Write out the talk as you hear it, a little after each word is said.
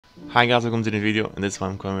Hi guys, welcome to the video, and this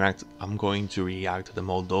time I'm going to react to the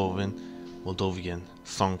Moldovan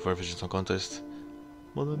song for Eurovision Song Contest.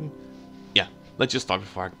 Moldovan? Yeah, let's just start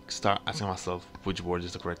before I start asking myself which word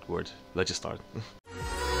is the correct word. Let's just start.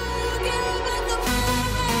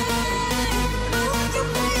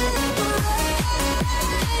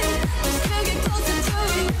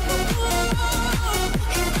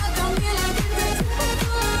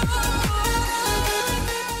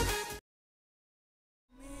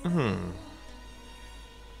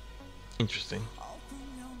 Interesting.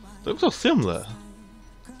 They look so similar.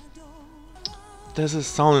 There's a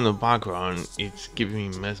sound in the background, it's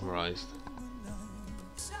giving me mesmerized.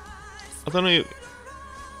 I don't know if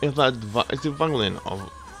if the violin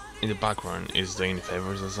in the background is doing any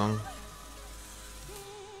favors of the song.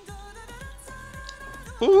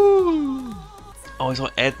 Ooh! Oh, it's so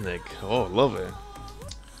ethnic. Oh, love it.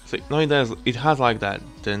 So no, it has like that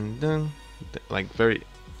dun dun, like very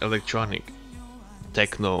electronic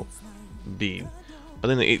techno beat, but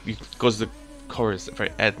then it goes the chorus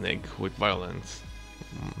very ethnic with violence.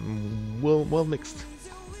 Well mixed.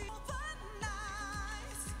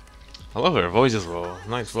 I love her voice as well.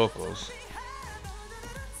 Nice vocals.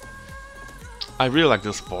 I really like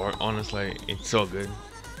this part. Honestly, it's so good.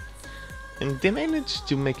 And they managed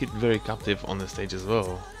to make it very captive on the stage as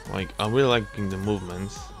well. Like, I'm really liking the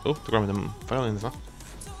movements. Oh, grabbing the violins, huh?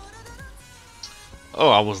 Oh,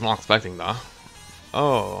 I was not expecting that.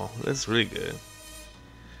 Oh, that's really good.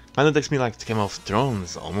 Kinda takes me like to Game of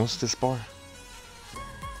Thrones, almost, this part.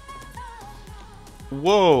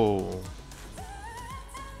 Whoa!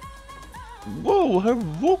 Whoa, her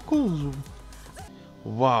vocals!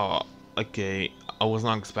 Wow, okay, I was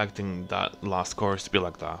not expecting that last chorus to be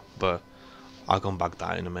like that, but I'll come back to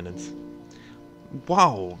that in a minute.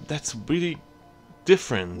 Wow, that's really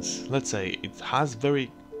different. Let's say it has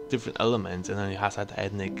very different elements, and then it has that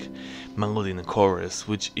ethnic melody in the chorus,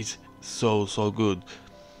 which is so good.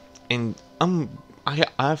 And I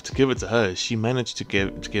have to give it to her. She managed to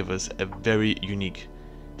give us a very unique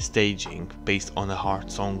staging based on a hard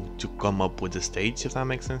song to come up with the stage, if that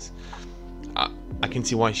makes sense. I can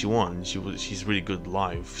see why she won. She's really good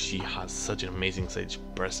live. She has such an amazing stage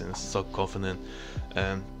presence, so confident,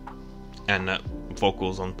 and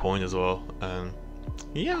vocals on point as well.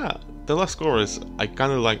 Yeah, the last chorus, I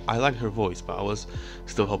like her voice, but I was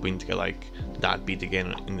still hoping to get like that beat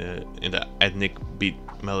again in the ethnic beat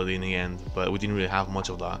melody in the end, but we didn't really have much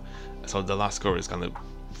of that. So the last chorus kind of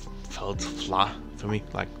felt flat for me,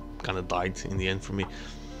 like kind of died in the end for me.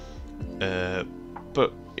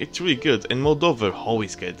 But it's really good, and Moldova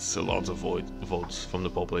always gets a lot of votes from the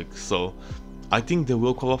public, so I think they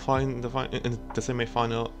will qualify in the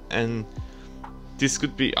semi-final, and this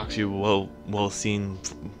could be actually well seen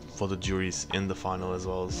for the juries in the final as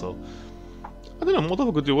well. So I don't know,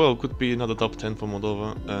 Moldova could do well. Could be another top 10 for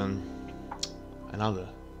Moldova, and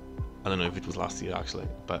I don't know if it was last year actually,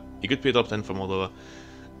 but it could be a top 10 for Moldova,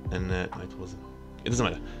 and no, it wasn't. It doesn't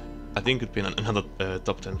matter. I think it could be another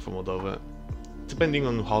top 10 for Moldova, depending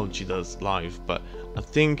on how she does live. But I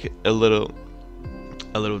think a little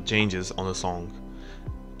changes on the song.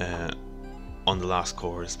 On the last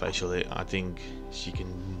chorus especially, I think she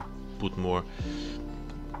can put more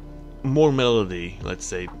melody, let's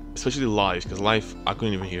say, especially live, because live I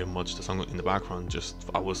couldn't even hear much the song in the background. Just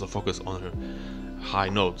I was so focused on her high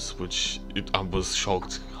notes, which I was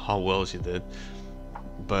shocked how well she did.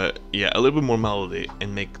 But yeah, a little bit more melody,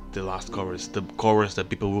 and make the last chorus the chorus that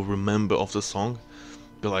people will remember of the song.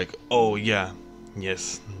 Be like, oh yeah,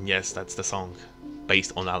 yes, that's the song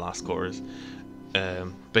based on that last chorus.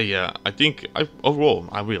 But yeah, I think overall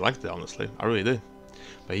I really liked it, honestly. I really did.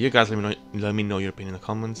 But you guys let me know your opinion in the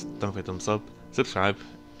comments. Don't forget to thumbs up, subscribe,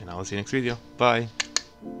 and I will see you next video. Bye.